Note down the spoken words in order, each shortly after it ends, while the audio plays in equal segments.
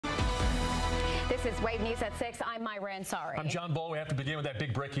This is Wave News at 6. I'm Myra Ansari. I'm John Bull. We have to begin with that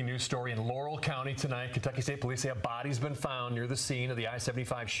big breaking news story in Laurel County tonight. Kentucky State Police say a body's been found near the scene of the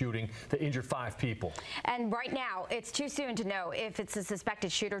I-75 shooting that injured 5 people. And right now, it's too soon to know if it's a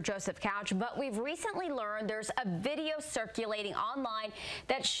suspected shooter, Joseph Couch, but we've recently learned there's a video circulating online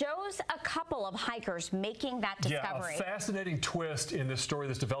that shows a couple of hikers making that discovery. Yeah, a fascinating twist in this story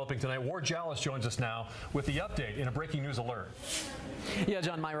that's developing tonight. Ward Jallis joins us now with the update in a breaking news alert. Yeah,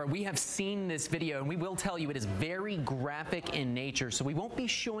 John, Myra, we have seen this video, and we will tell you it is very graphic in nature, so we won't be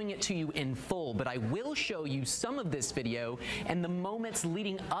showing it to you in full, but I will show you some of this video and the moments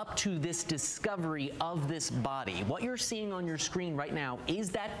leading up to this discovery of this body. What you're seeing on your screen right now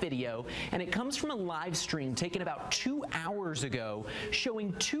is that video, and it comes from a live stream taken about 2 hours ago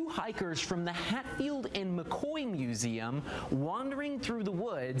showing 2 hikers from the Hatfield and McCoy Museum wandering through the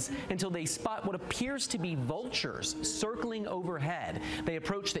woods until they spot what appears to be vultures circling overhead. They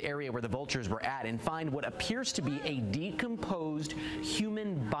approach the area where the vultures were at and find what appears to be a decomposed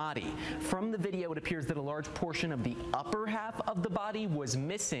human body. From the video, it appears that a large portion of the upper half of the body was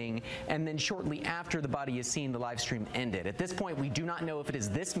missing, and then shortly after the body is seen, the live stream ended. At this point, we do not know if it is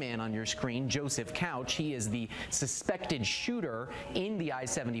this man on your screen, Joseph Couch. He is the suspected shooter in the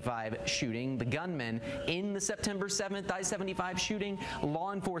I-75 shooting, the gunman in the September 7th I-75 shooting.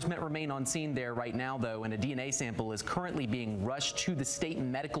 Law enforcement remain on scene there right now, though, and a DNA sample is currently being rushed to the state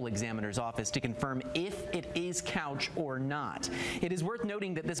medical examiner's office to confirm if it is Couch or not. It is worth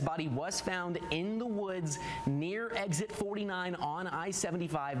noting that this body was found in the woods near exit 49 on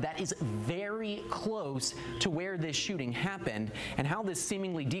I-75. That is very close to where this shooting happened, and how this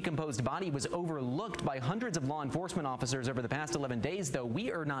seemingly decomposed body was overlooked by hundreds of law enforcement officers over the past 11 days, though,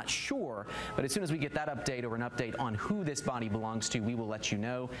 we are not sure. But as soon as we get that update or an update on who this body belongs to, we will let you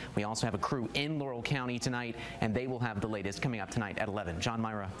know. We also have a crew in Laurel County tonight, and they will have the latest coming up tonight at 11. John,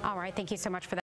 Myra. All right. Thank you so much for that.